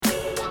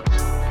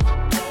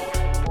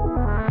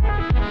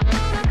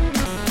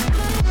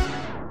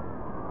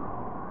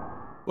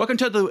Welcome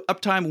to the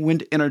Uptime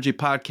Wind Energy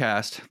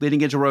Podcast.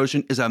 Leading edge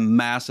erosion is a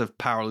massive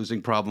power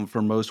losing problem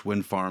for most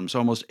wind farms.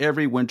 Almost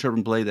every wind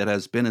turbine blade that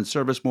has been in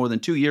service more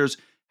than 2 years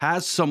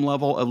has some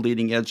level of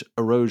leading edge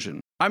erosion.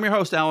 I'm your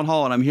host, Alan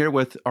Hall, and I'm here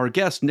with our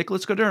guest,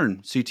 Nicholas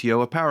Godern,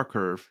 CTO of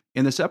PowerCurve.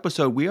 In this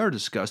episode, we are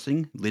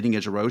discussing leading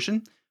edge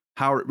erosion,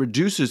 how it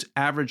reduces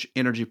average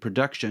energy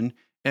production,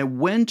 and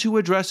when to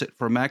address it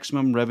for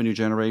maximum revenue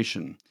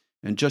generation.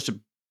 And just a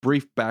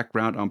brief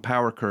background on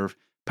PowerCurve.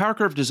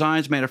 PowerCurve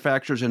designs,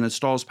 manufactures, and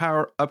installs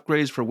power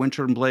upgrades for wind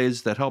turbine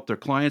blades that help their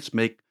clients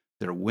make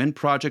their wind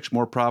projects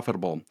more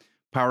profitable.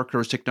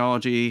 PowerCurve's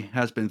technology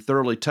has been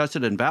thoroughly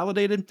tested and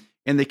validated,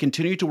 and they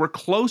continue to work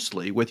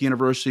closely with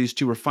universities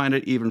to refine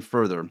it even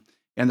further.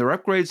 And their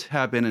upgrades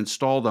have been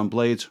installed on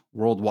blades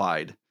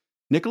worldwide.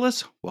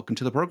 Nicholas, welcome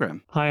to the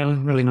program. Hi,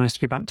 Alan. Really nice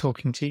to be back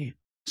talking to you.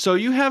 So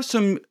you have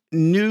some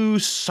new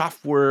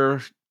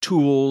software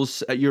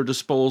tools at your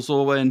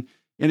disposal, and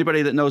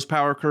anybody that knows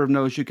PowerCurve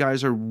knows you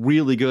guys are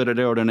really good at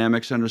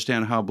aerodynamics,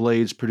 understand how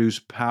blades produce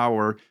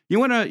power. You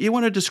want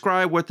to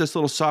describe what this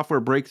little software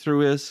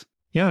breakthrough is?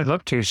 Yeah, I'd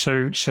love to.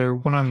 So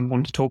what I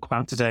want to talk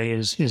about today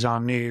is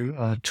our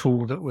new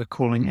tool that we're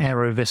calling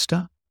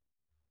AeroVista,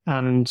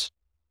 and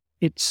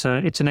it's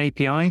an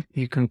API.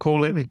 You can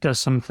call it. It does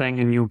something,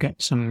 and you'll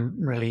get some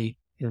really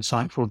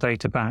insightful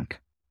data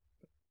back.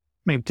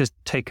 Maybe just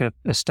take a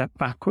step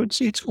backwards.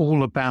 It's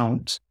all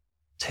about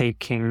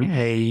taking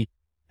a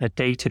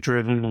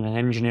data-driven and an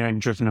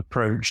engineering-driven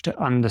approach to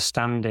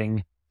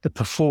understanding the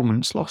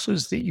performance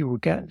losses that you will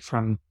get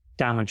from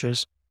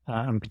damages,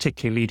 and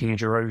particularly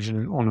leading-edge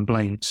erosion on a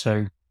blade.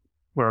 So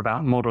we're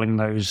about modeling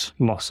those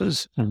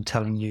losses and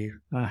telling you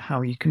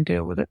how you can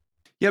deal with it.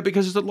 Yeah,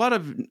 because there's a lot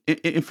of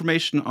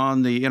information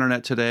on the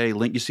internet today.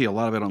 You see a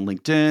lot of it on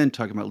LinkedIn,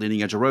 talking about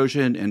leading-edge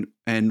erosion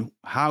and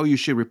how you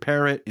should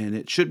repair it, and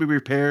it should be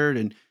repaired,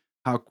 and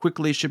how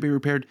quickly it should be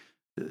repaired.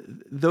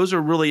 Those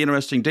are really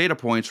interesting data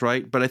points,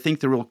 right? But I think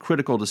the real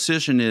critical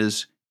decision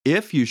is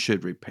if you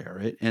should repair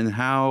it and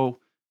how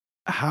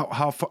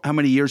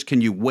many years can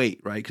you wait,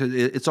 right? Because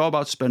it's all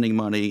about spending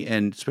money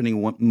and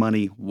spending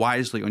money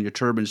wisely on your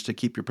turbines to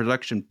keep your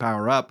production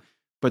power up.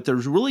 But there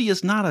really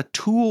is not a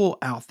tool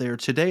out there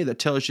today that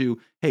tells you,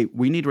 hey,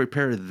 we need to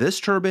repair this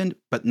turbine,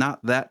 but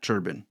not that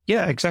turbine.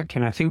 Yeah, exactly.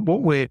 And I think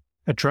what we're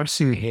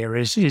addressing here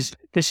is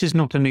this is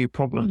not a new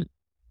problem.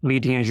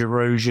 Leading edge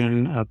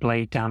erosion,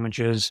 blade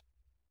damages,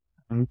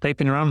 they've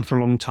been around for a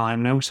long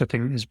time now, so I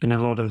think there's been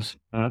a lot of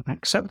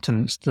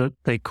acceptance that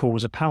they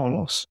cause a power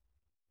loss.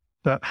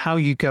 But how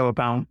you go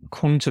about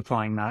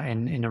quantifying that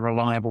in a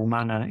reliable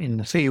manner in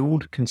the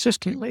field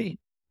consistently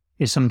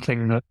is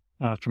something that,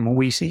 from what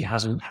we see,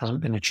 hasn't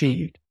been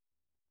achieved.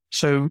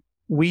 So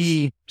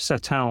we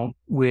set out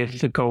with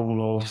the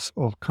goal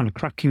of kind of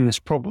cracking this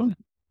problem,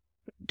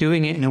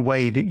 doing it in a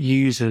way that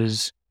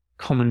uses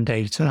common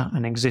data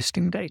and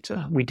existing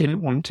data. We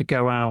didn't want to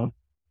go out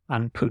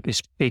and put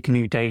this big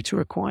new data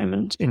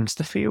requirement into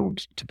the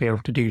field to be able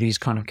to do these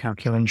kind of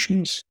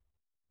calculations.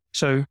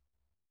 So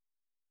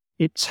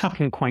it's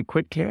happened quite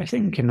quickly, I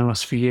think, in the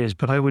last few years.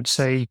 But I would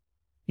say,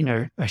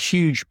 a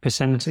huge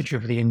percentage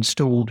of the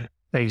installed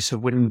base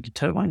of wind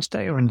turbines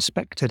today are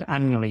inspected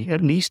annually,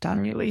 at least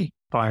annually,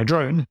 by a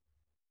drone.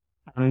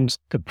 And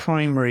the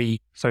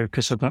primary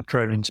focus of that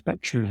drone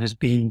inspection has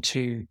been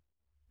to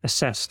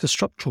assess the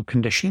structural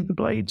condition of the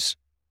blades,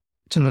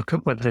 to look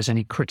at whether there's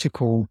any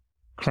critical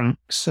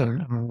cracks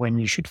and when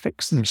you should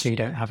fix them so you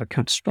don't have a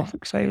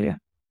catastrophic failure.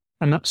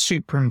 And that's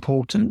super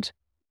important,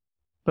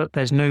 but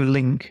there's no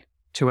link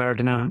to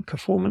aerodynamic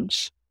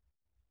performance.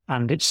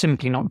 And it's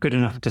simply not good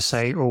enough to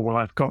say, oh, well,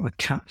 I've got a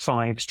Cat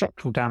 5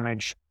 structural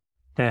damage,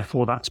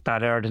 therefore that's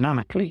bad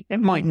aerodynamically. It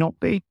might not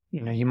be.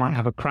 You might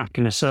have a crack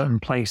in a certain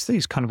place that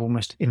is kind of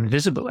almost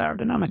invisible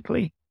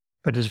aerodynamically,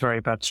 but is very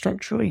bad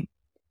structurally.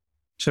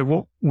 So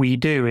what we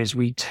do is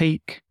we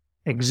take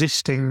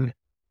existing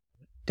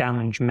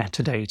damage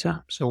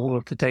metadata, so all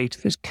of the data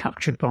that's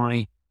captured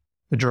by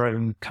the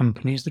drone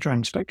companies, the drone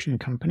inspection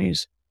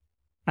companies,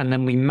 and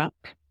then we map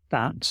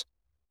that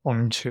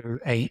onto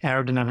a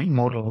aerodynamic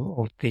model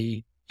of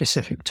the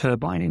specific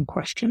turbine in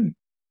question.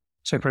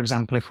 So, for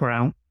example, if we're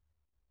out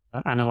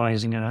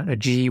analyzing a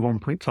GE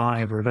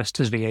 1.5 or a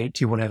Vestas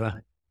V80 or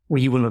whatever,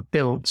 we will have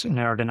built an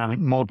aerodynamic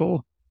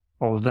model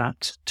of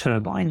that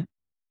turbine.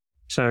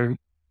 So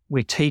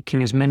we're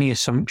taking as many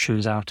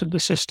assumptions out of the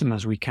system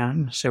as we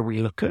can. So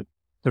we look at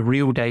the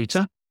real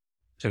data,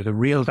 so the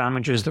real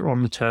damages that are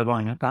on the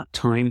turbine at that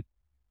time,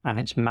 and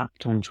it's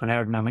mapped onto an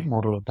aerodynamic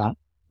model of that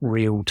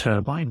real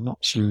turbine,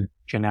 not some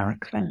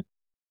generic thing.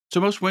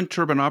 So most wind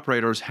turbine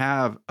operators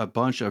have a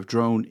bunch of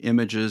drone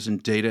images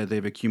and data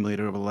they've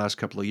accumulated over the last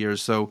couple of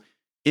years. So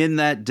in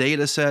that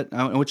data set,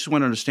 I just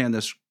want to understand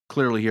this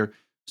clearly here.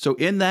 So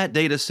in that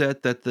data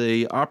set that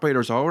the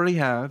operators already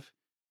have,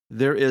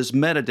 there is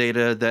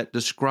metadata that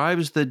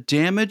describes the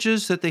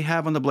damages that they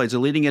have on the blades, the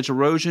leading edge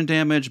erosion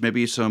damage,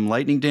 maybe some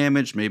lightning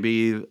damage,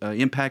 maybe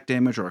impact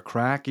damage or a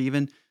crack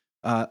even.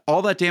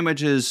 All that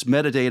damage is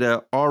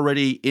metadata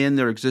already in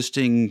their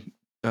existing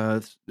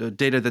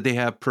data that they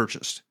have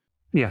purchased.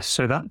 Yes,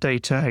 so that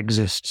data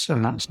exists,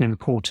 and that's an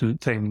important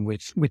thing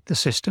with the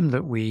system,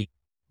 that we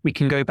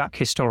can go back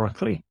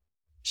historically.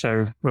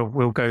 So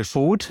we'll go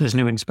forward as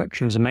new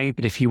inspections are made,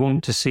 but if you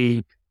want to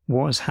see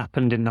what has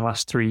happened in the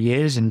last 3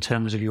 years in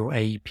terms of your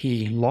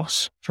AEP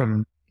loss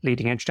from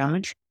leading edge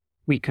damage,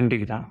 we can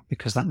do that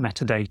because that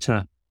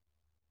metadata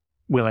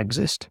will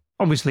exist.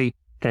 Obviously,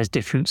 there's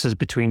differences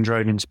between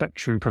drone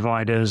inspection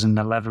providers and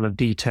the level of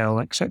detail,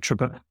 etc.,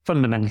 but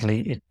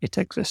fundamentally it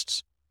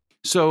exists.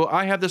 So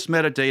I have this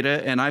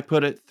metadata and I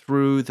put it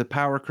through the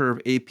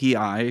PowerCurve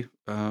API,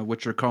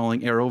 which you're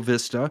calling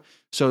AeroVista.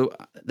 So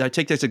I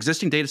take this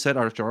existing data set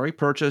I've already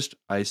purchased,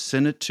 I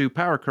send it to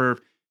PowerCurve,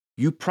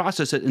 you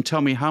process it and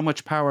tell me how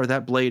much power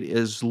that blade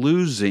is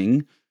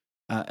losing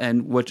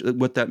and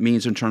what that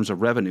means in terms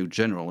of revenue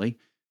generally.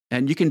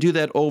 And you can do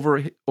that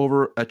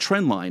over a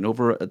trend line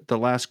over the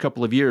last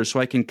couple of years, so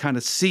I can kind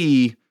of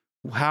see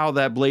how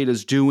that blade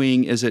is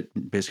doing. Is it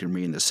basically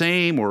remaining the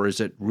same, or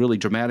is it really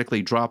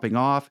dramatically dropping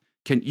off?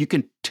 You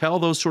can tell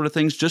those sort of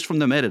things just from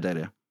the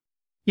metadata.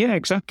 Yeah,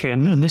 exactly.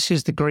 And this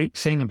is the great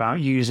thing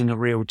about using a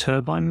real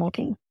turbine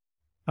model.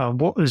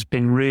 What has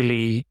been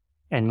really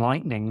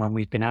enlightening when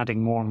we've been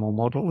adding more and more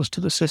models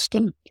to the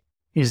system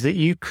is that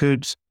you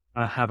could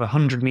have a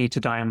 100-meter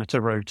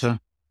diameter rotor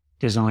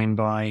designed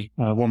by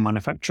one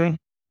manufacturer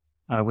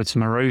with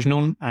some erosion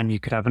on, and you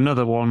could have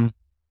another one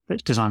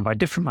that's designed by a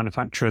different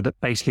manufacturer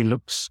that basically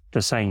looks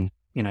the same,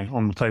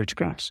 on the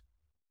photographs.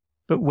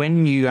 But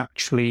when you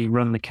actually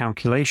run the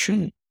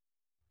calculation,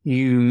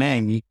 you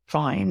may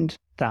find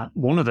that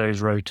one of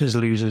those rotors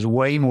loses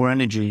way more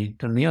energy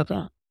than the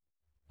other.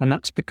 And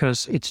that's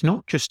because it's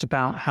not just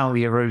about how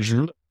the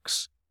erosion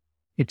looks.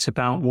 It's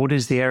about what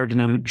is the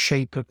aerodynamic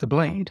shape of the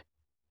blade.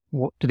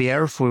 What do the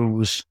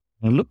airfoils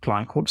look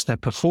like? What's their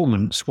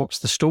performance? What's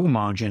the stall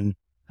margin?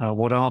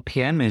 What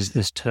RPM is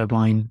this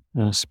turbine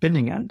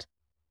spinning at?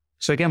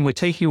 So again, we're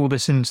taking all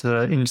this into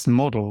the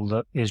model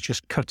that is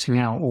just cutting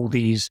out all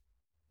these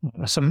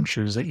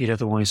assumptions that you'd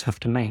otherwise have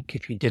to make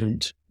if you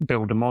didn't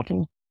build a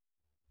model.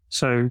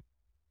 So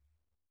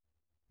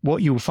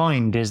what you'll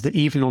find is that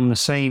even on the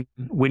same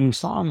wind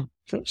farm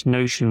that's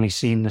notionally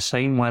seen the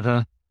same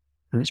weather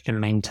and it's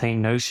been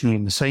maintained notionally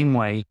in the same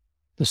way,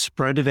 the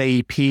spread of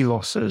AEP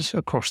losses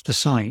across the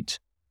site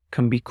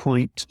can be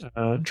quite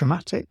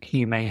dramatic.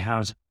 You may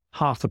have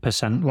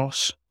 0.5%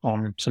 loss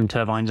on some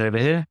turbines over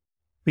here,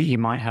 but you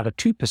might have a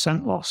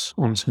 2% loss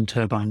on some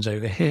turbines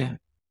over here.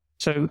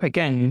 So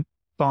again,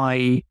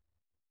 by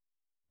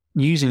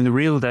using the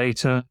real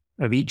data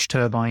of each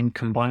turbine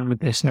combined with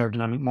this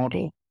aerodynamic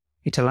model,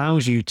 it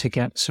allows you to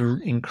get some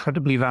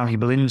incredibly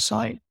valuable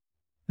insight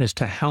as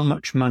to how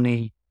much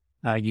money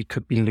you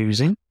could be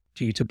losing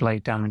due to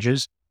blade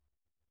damages.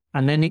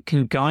 And then it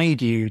can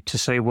guide you to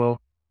say, well,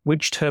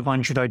 which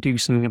turbine should I do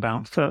something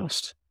about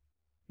first?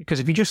 Because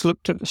if you just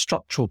looked at the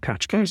structural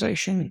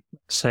categorization,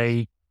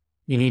 say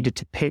you needed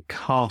to pick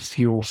half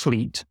your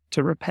fleet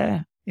to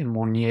repair in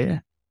 1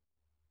 year,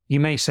 you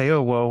may say,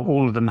 oh, well,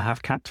 all of them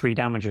have Cat 3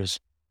 damages.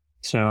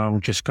 So I'll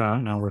just go out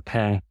and I'll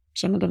repair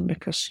some of them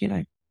because,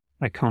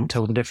 I can't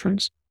tell the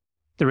difference.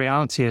 The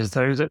reality is,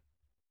 though, that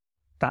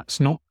that's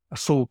not a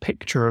full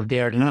picture of the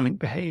aerodynamic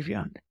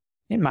behavior.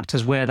 It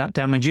matters where that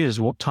damage is,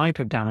 what type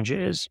of damage it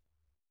is.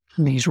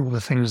 And these are all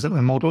the things that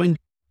we're modeling.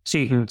 So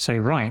you can say,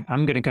 right,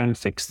 I'm going to go and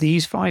fix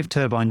these 5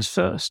 turbines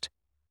first,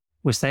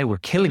 which they were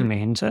killing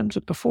me in terms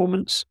of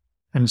performance,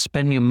 and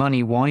spend your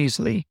money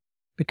wisely,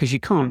 because you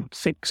can't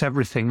fix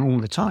everything all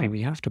the time.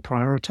 You have to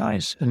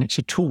prioritize, and it's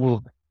a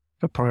tool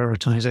for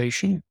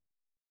prioritization.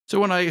 So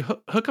when I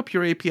hook up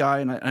your API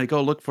and I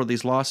go look for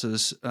these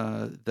losses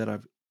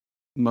that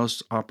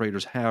most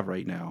operators have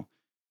right now,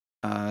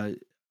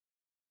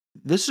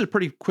 this is a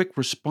pretty quick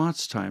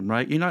response time,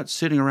 right? You're not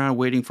sitting around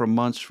waiting for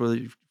months for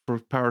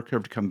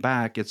PowerCurve to come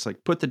back. It's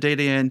like put the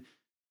data in,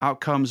 out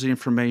comes the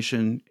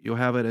information. You'll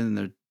have it in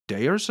a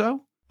day or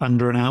so?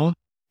 Under an hour,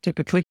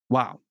 typically.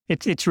 Wow.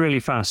 It's really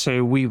fast.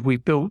 So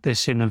we've built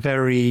this in a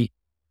very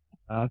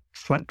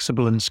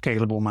flexible and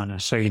scalable manner.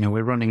 So,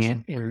 we're running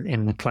it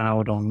in the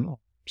cloud on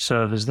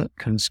servers that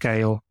can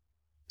scale.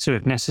 So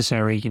if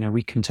necessary,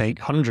 we can take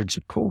hundreds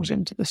of calls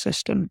into the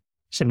system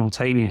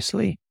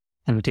simultaneously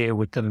and deal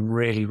with them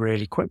really,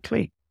 really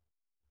quickly.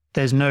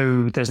 There's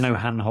no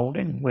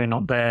hand-holding. We're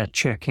not there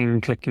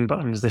checking, clicking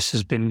buttons. This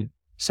has been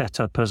set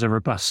up as a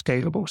robust,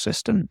 scalable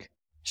system.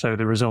 So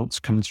the results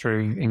come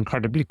through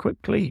incredibly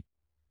quickly.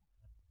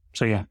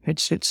 So yeah,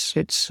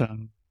 it's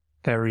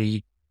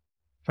very,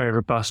 very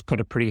robust, got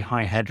a pretty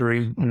high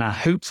headroom. And now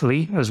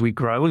hopefully, as we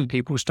grow and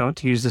people start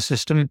to use the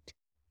system,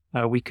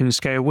 we can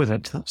scale with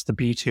it. That's the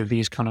beauty of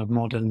these kind of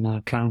modern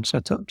cloud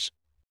setups.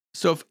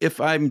 So if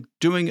I'm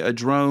doing a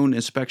drone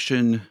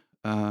inspection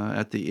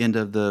at the end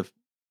of the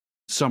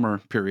summer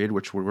period,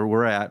 which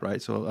we're at,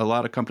 right? So a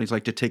lot of companies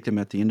like to take them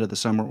at the end of the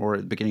summer or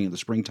at the beginning of the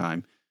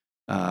springtime,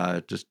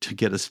 just to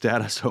get a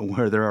status on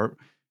where they are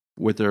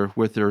with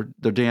their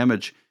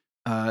damage.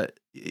 I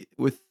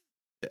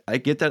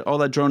get all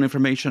that drone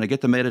information, I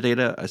get the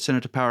metadata, I send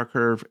it to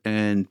PowerCurve,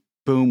 and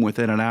boom,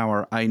 within an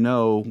hour, I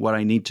know what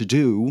I need to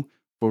do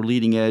for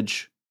leading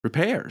edge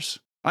repairs.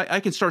 I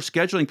can start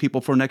scheduling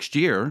people for next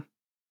year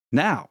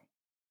now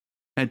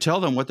and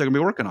tell them what they're going to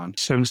be working on.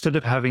 So instead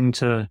of having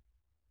to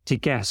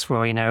guess,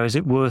 well, is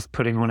it worth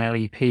putting on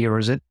LEP, or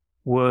is it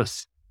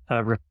worth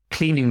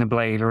cleaning the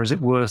blade, or is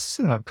it worth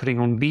putting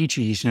on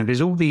VGs?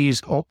 There's all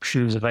these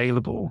options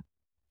available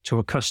to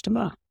a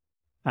customer,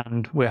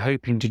 and we're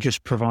hoping to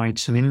just provide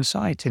some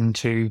insight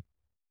into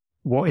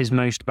what is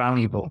most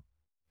valuable,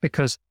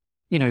 because,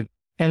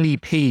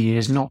 LEP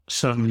is not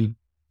some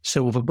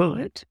silver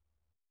bullet.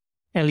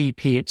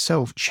 LEP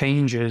itself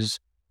changes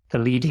the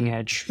leading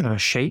edge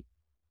shape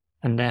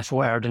and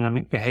therefore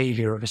aerodynamic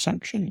behavior of a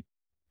section.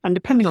 And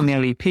depending on the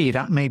LEP,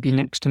 that may be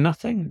next to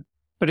nothing,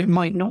 but it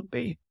might not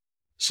be.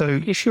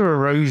 So if your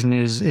erosion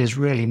is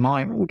really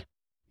mild,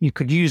 you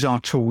could use our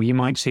tool. You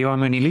might say,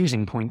 I'm only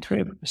losing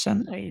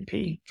 0.3%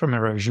 LEP from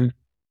erosion.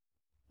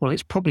 Well,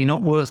 it's probably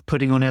not worth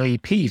putting on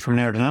LEP from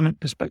an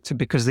aerodynamic perspective,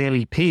 because the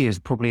LEP is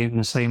probably in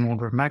the same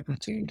order of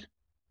magnitude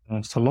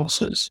for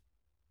losses.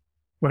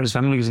 Whereas if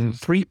I'm losing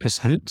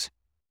 3%,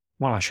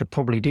 well, I should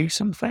probably do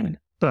something.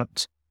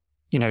 But,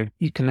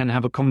 you can then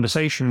have a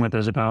conversation with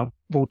us about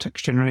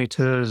vortex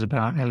generators,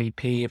 about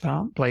LEP,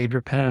 about blade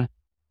repair,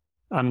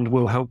 and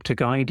we'll help to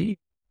guide you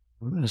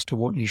as to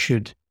what you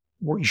should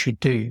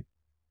do.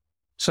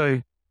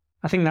 So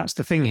I think that's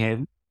the thing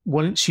here.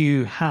 Once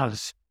you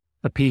have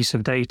a piece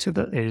of data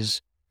that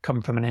is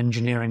come from an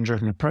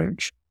engineering-driven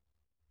approach,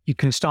 you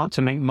can start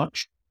to make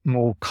much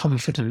more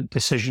confident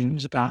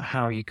decisions about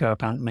how you go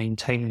about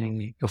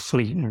maintaining your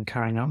fleet and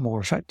carrying out more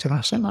effective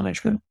asset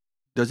management.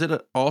 Does it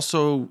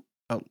also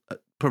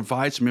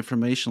provide some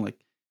information,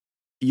 like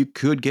you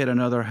could get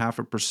another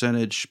 0.5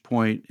 percentage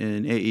point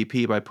in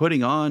AEP by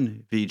putting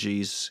on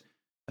VGs?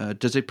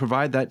 Does it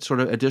provide that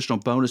sort of additional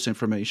bonus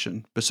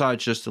information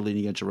besides just the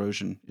leading edge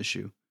erosion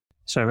issue?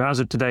 So as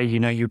of today,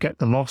 you get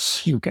the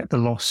loss. You get the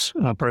loss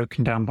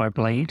broken down by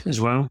blade as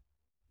well.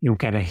 You'll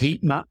get a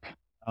heat map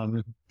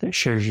that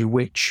shows you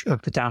which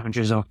of the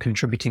damages are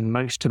contributing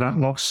most to that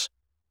loss.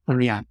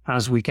 And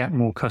as we get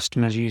more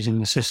customers using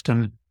the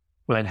system,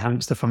 we'll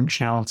enhance the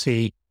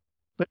functionality,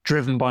 but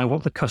driven by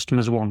what the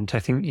customers want. I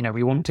think,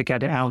 we want to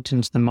get it out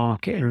into the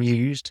market and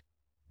used.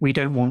 We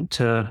don't want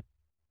to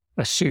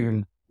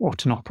assume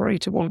what an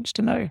operator wants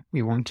to know.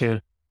 We want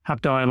to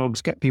have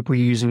dialogues, get people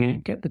using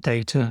it, get the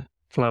data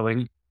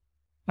flowing,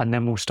 and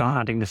then we'll start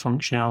adding the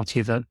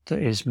functionality that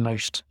is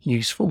most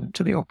useful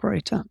to the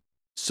operator.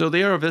 So the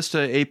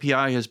AeroVista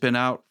API has been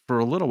out for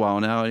a little while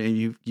now,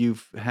 and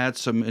you've had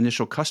some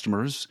initial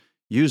customers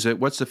use it.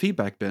 What's the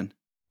feedback been?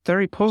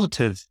 Very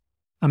positive.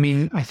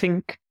 I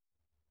think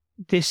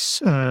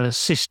this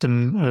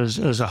system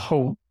as a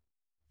whole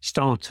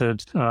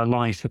started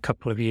life a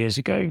couple of years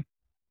ago,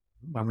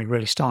 when we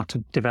really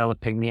started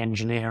developing the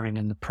engineering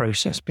and the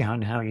process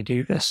behind how you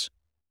do this.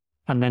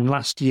 And then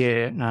last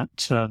year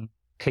at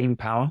Clean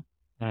Power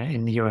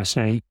in the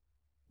USA,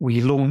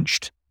 we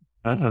launched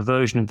a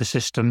version of the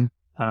system.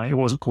 It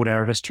wasn't called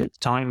AeroVista at the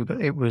time, but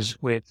it was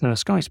with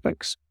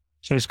SkySpecs.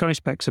 So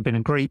SkySpecs have been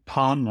a great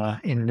partner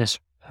in this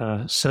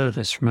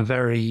service from a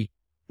very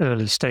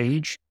early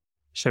stage.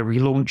 So we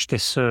launched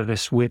this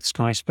service with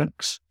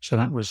SkySpecs. So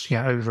that was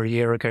over a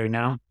year ago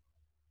now.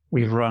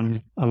 We've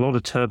run a lot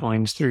of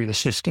turbines through the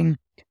system.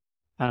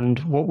 And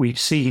what we've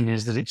seen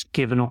is that it's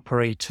given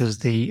operators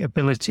the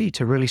ability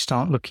to really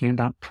start looking at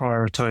that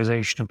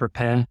prioritization of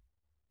repair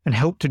and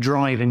help to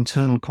drive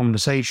internal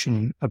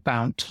conversation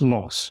about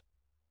loss.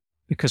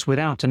 Because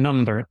without a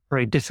number, it's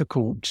very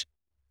difficult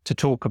to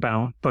talk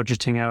about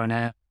budgeting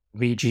O&M,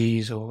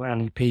 VGs or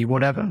LEP,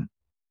 whatever.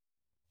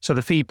 So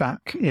the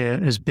feedback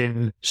has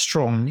been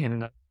strong in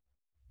that,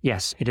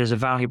 yes, it is a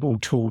valuable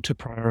tool to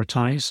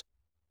prioritize.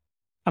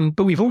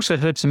 But we've also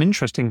heard some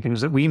interesting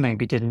things that we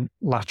maybe didn't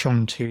latch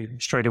on to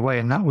straight away.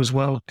 And that was,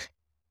 well,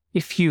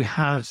 if you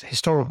have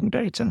historical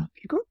data,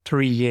 if you've got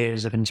 3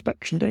 years of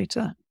inspection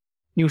data,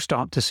 you'll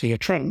start to see a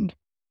trend.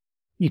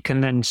 You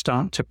can then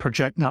start to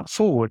project that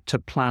forward to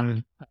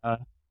plan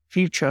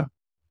future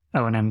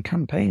O&M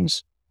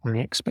campaigns on the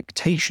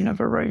expectation of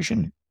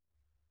erosion.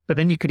 But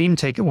then you could even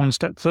take it one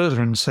step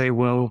further and say,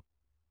 well,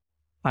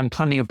 I'm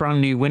planning a brand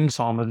new wind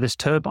farm of this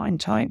turbine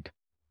type.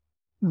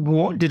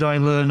 What did I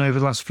learn over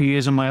the last few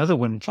years on my other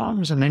wind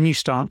farms? And then you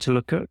start to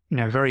look at,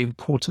 very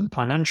important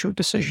financial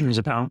decisions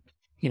about,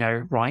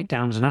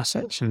 write-downs and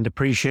assets and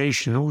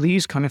depreciation, all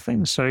these kind of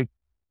things. So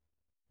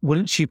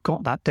once you've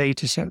got that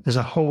data set, there's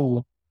a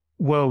whole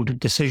world of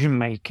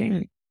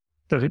decision-making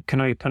that it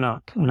can open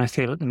up. And I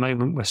feel at the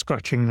moment we're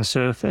scratching the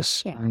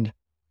surface. And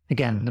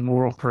again, the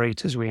more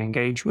operators we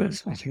engage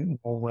with, I think the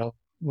more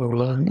we'll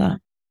learn that.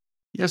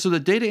 Yeah, so the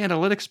data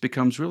analytics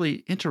becomes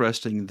really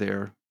interesting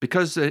there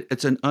because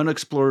it's an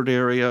unexplored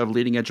area of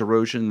leading edge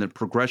erosion, the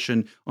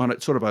progression on a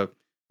sort of a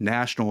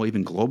national,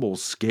 even global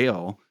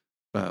scale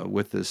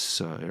with this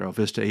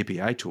AeroVista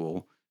API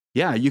tool.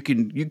 Yeah, you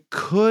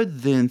could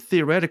then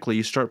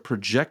theoretically start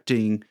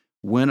projecting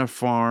when a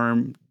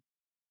farm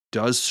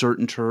does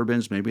certain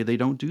turbines. Maybe they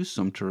don't do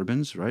some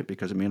turbines, right?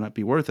 Because it may not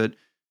be worth it.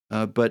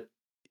 But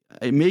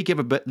it may give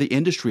the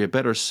industry a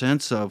better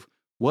sense of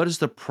what is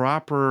the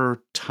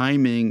proper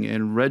timing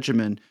and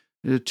regimen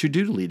to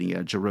do leading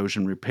edge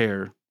erosion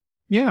repair?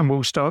 Yeah, and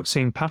we'll start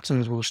seeing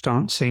patterns. We'll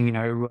start seeing,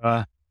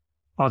 are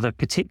there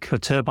particular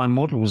turbine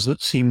models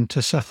that seem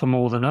to suffer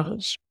more than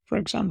others, for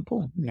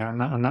example?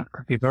 And that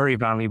could be very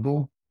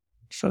valuable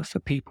for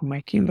people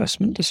making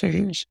investment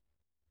decisions.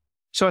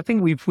 So I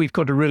think we've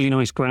got a really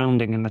nice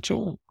grounding in the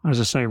tool.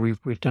 As I say,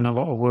 we've done a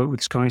lot of work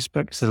with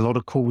SkySpecs. There's a lot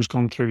of calls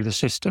gone through the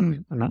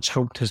system, and that's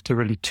helped us to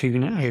really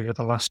tune it over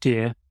the last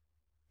year.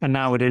 And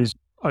now it is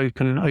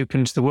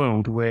open to the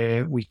world,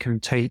 where we can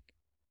take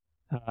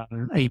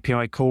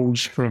API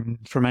calls from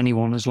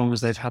anyone as long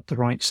as they've had the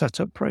right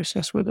setup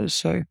process with us.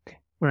 So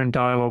we're in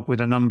dialogue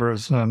with a number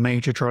of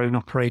major drone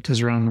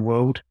operators around the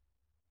world.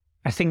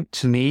 I think,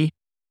 to me,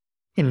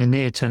 in the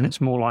near term,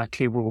 it's more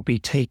likely we'll be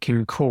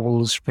taking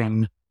calls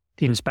from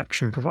the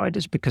inspection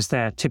providers, because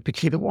they're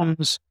typically the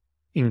ones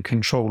in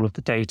control of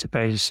the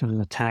database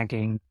and the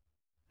tagging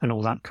and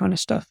all that kind of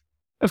stuff.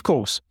 Of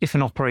course, if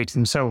an operator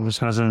themselves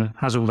has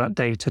all that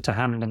data to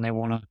hand and they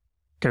want to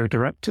go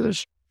direct to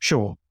us,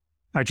 sure.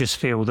 I just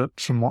feel that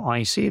from what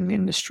I see in the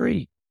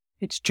industry,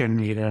 it's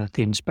generally the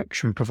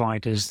inspection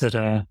providers that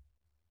are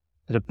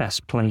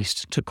best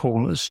placed to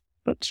call us.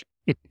 But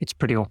it's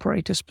pretty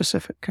operator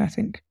specific, I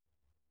think.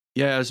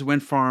 Yeah, as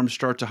wind farms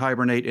start to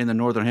hibernate in the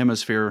Northern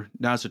Hemisphere,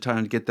 now's the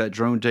time to get that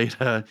drone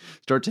data,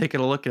 start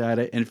taking a look at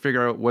it and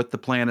figure out what the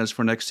plan is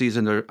for next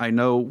season. I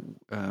know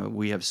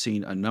we have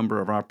seen a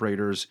number of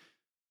operators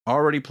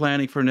already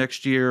planning for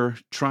next year,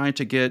 trying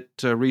to get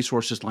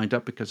resources lined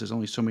up, because there's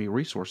only so many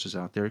resources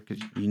out there,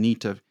 because you need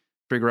to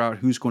figure out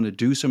who's going to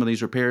do some of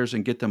these repairs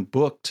and get them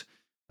booked.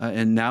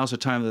 And now's the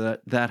time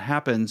that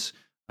happens.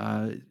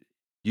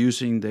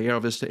 Using the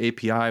AeroVista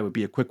API would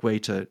be a quick way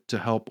to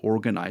help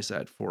organize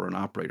that for an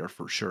operator,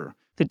 for sure.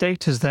 The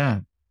data's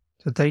there.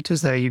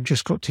 You've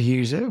just got to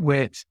use it.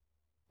 We're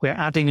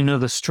adding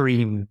another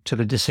stream to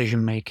the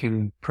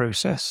decision-making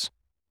process,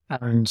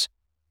 and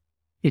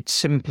it's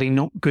simply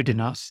not good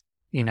enough,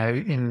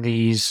 in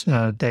these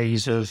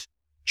days of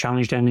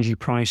challenged energy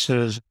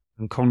prices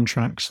and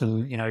contracts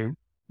and,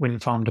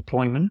 wind farm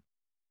deployment.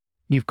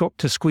 You've got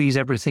to squeeze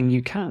everything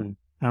you can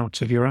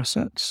out of your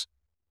assets.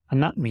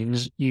 And that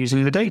means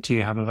using the data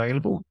you have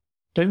available.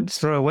 Don't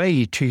throw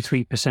away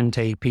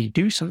 2-3% AP.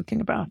 Do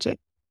something about it.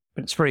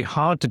 But it's very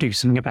hard to do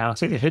something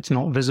about it if it's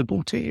not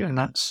visible to you. And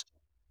that's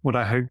what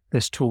I hope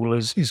this tool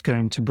is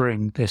going to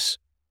bring, this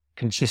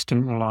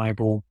consistent,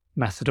 reliable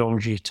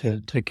methodology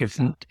to give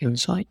that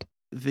insight.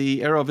 The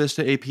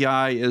AeroVista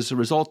API is a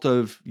result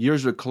of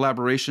years of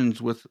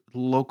collaborations with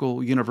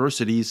local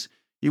universities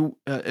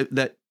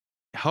that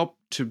help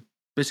to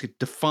basically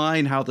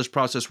define how this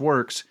process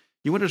works.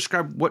 You want to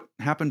describe what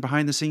happened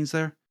behind the scenes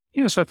there?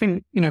 Yes, I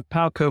think,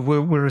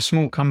 PowerCurve, we're a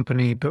small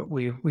company, but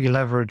we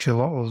leverage a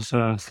lot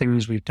of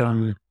things we've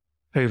done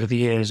over the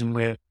years, and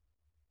we're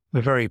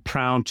very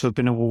proud to have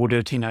been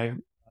awarded,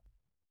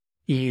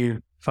 EU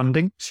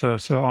funding for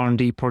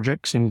R&D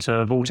projects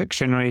into vortex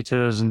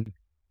generators and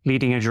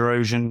leading edge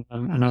erosion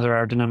and other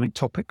aerodynamic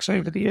topics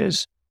over the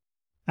years.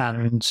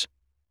 And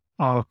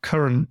our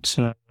current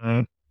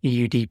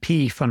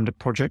EUDP funded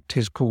project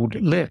is called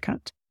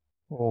LEARCAT,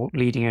 or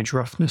leading edge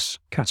roughness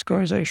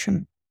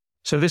categorization.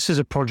 So this is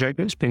a project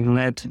that's being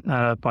led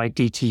by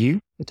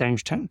DTU, the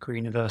Danish Technical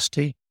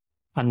University,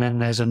 and then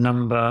there's a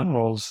number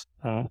of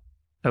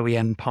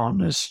OEM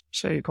partners.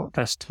 So you've got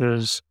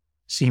Vestas,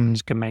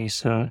 Siemens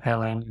Gamesa,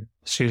 LM,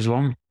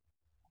 Suzlon,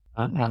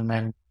 and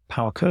then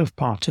PowerCurve,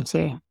 part of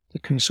the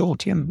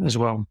consortium as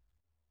well.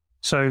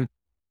 So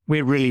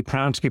we're really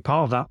proud to be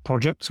part of that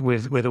project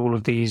with all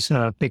of these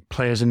big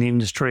players in the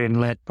industry, and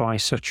led by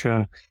such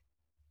a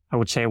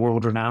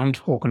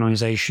world-renowned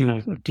organization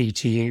of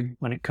DTU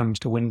when it comes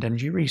to wind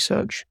energy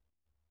research.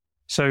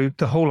 So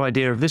the whole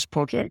idea of this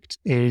project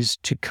is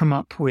to come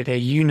up with a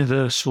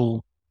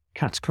universal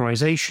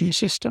categorization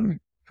system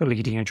for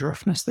leading edge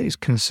roughness that is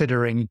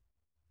considering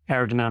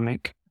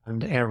aerodynamic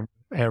and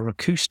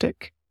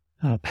aeroacoustic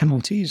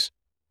penalties.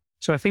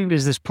 So I think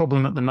there's this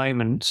problem at the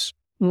moment,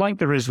 like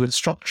there is with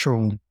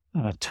structural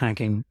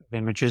tagging of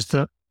images,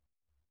 that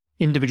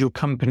individual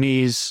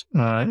companies,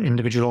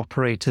 individual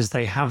operators,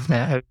 they have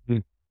their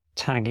own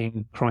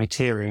tagging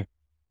criteria.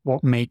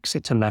 What makes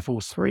it a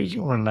level 3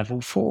 or a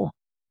level 4?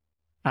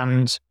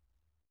 And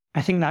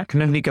I think that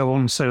can only go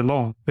on so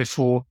long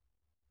before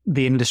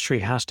the industry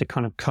has to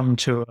kind of come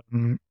to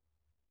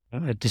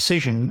a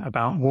decision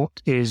about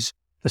what is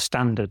the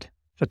standard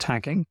for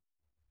tagging,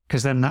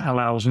 because then that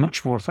allows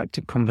much more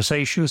effective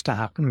conversations to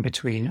happen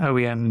between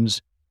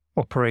OEMs,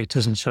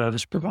 operators and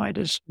service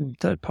providers, and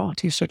third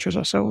parties such as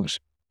ourselves.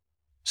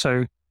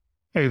 So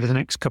over the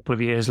next couple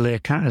of years,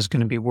 LEARCAT is going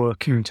to be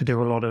working to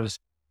do a lot of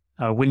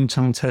wind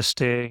tunnel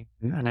testing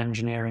and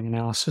engineering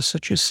analysis,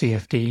 such as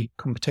CFD,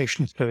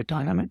 computational fluid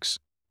dynamics,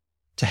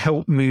 to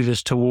help move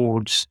us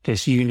towards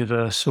this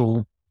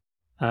universal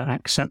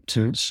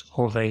acceptance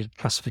of a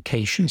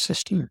classification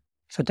system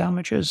for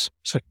damages,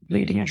 so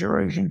leading edge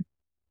erosion.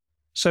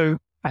 So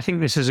I think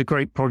this is a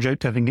great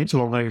project. I think it's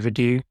long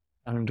overdue.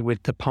 And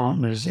with the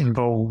partners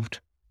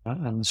involved,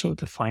 and sort of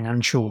the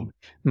financial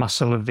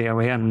muscle of the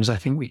OEMs, I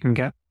think we can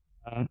get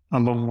a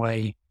long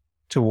way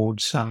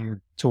towards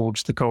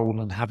the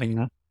goal and having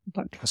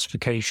that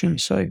classification.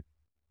 So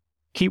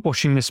keep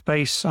watching this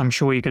space. I'm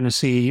sure you're going to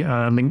see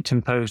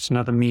LinkedIn posts and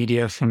other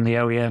media from the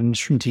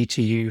OEMs, from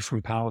TTU,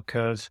 from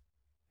PowerCurve,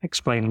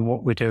 explaining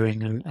what we're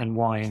doing and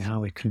why and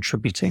how we're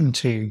contributing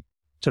to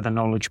the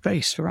knowledge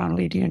base around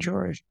leading edge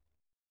erosion.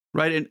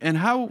 Right. And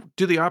how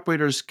do the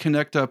operators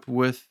connect up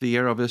with the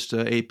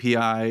AeroVista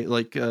API?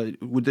 Like,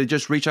 would they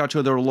just reach out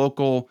to their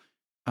local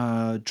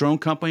drone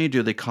company?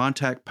 Do they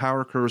contact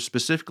PowerCurve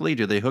specifically?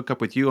 Do they hook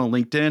up with you on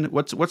LinkedIn?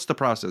 What's the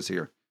process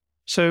here?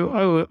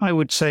 So I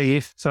would say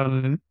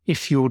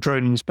if your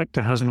drone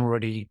inspector hasn't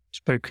already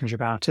spoken to you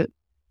about it,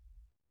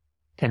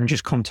 then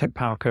just contact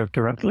PowerCurve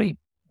directly,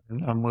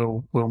 and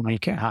we'll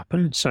make it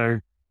happen.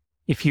 So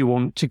if you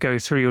want to go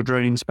through your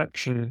drone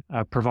inspection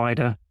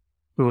provider,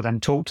 we'll then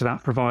talk to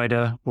that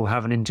provider. We'll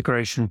have an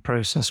integration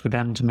process with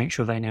them to make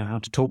sure they know how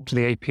to talk to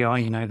the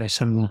API. They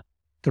send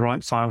the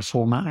right file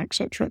format, et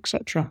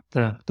cetera,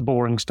 the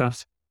boring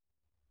stuff.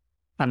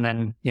 And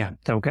then,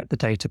 they'll get the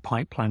data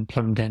pipeline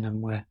plumbed in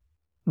and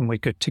we're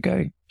good to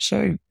go.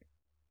 So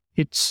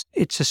it's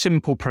a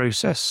simple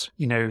process.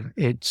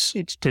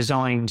 It's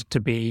designed to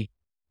be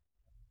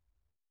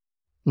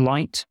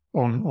light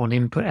on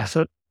input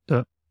effort,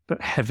 but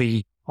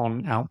heavy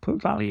on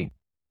output value,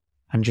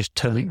 and just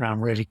turn it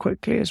around really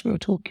quickly, as we were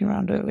talking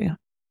around earlier.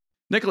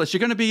 Nicholas, you're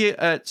going to be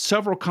at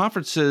several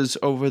conferences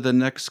over the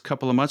next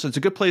couple of months. It's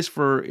a good place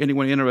for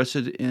anyone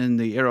interested in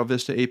the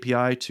AeroVista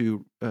API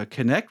to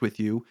connect with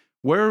you.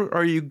 Where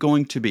are you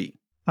going to be?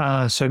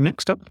 So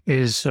next up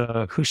is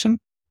Husum.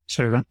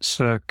 So that's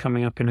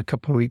coming up in a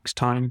couple of weeks'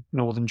 time,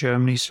 Northern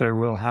Germany. So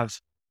we'll have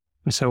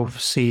myself,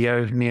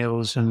 CEO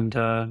Niels, and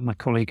my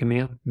colleague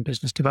Emil in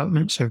business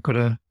development. So we've got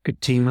a good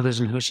team with us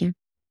in Husum.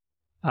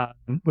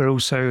 We're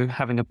also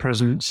having a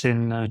presence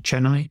in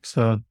Chennai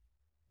for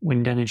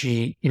Wind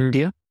Energy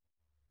India.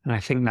 And I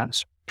think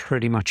that's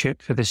pretty much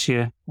it for this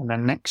year. And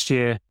then next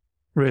year,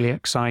 really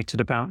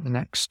excited about the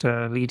next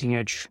Leading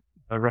Edge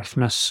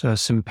REFNUS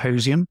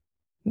Symposium.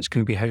 It's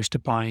going to be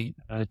hosted by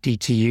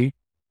DTU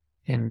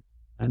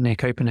near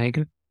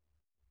Copenhagen.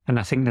 And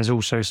I think there's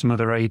also some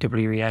other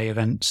AWEA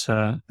events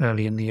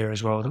early in the year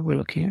as well that we're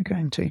looking at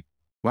going to.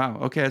 Wow.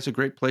 Okay. That's a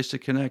great place to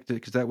connect,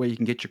 because that way you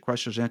can get your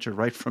questions answered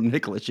right from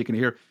Nicholas. You can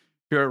hear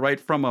it right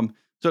from him.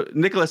 So,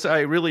 Nicholas, I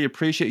really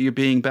appreciate you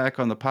being back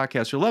on the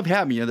podcast. We love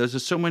having you. There's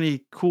just so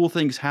many cool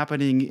things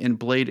happening in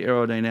blade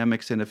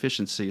aerodynamics and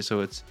efficiency.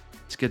 So it's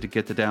good to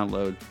get the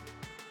download.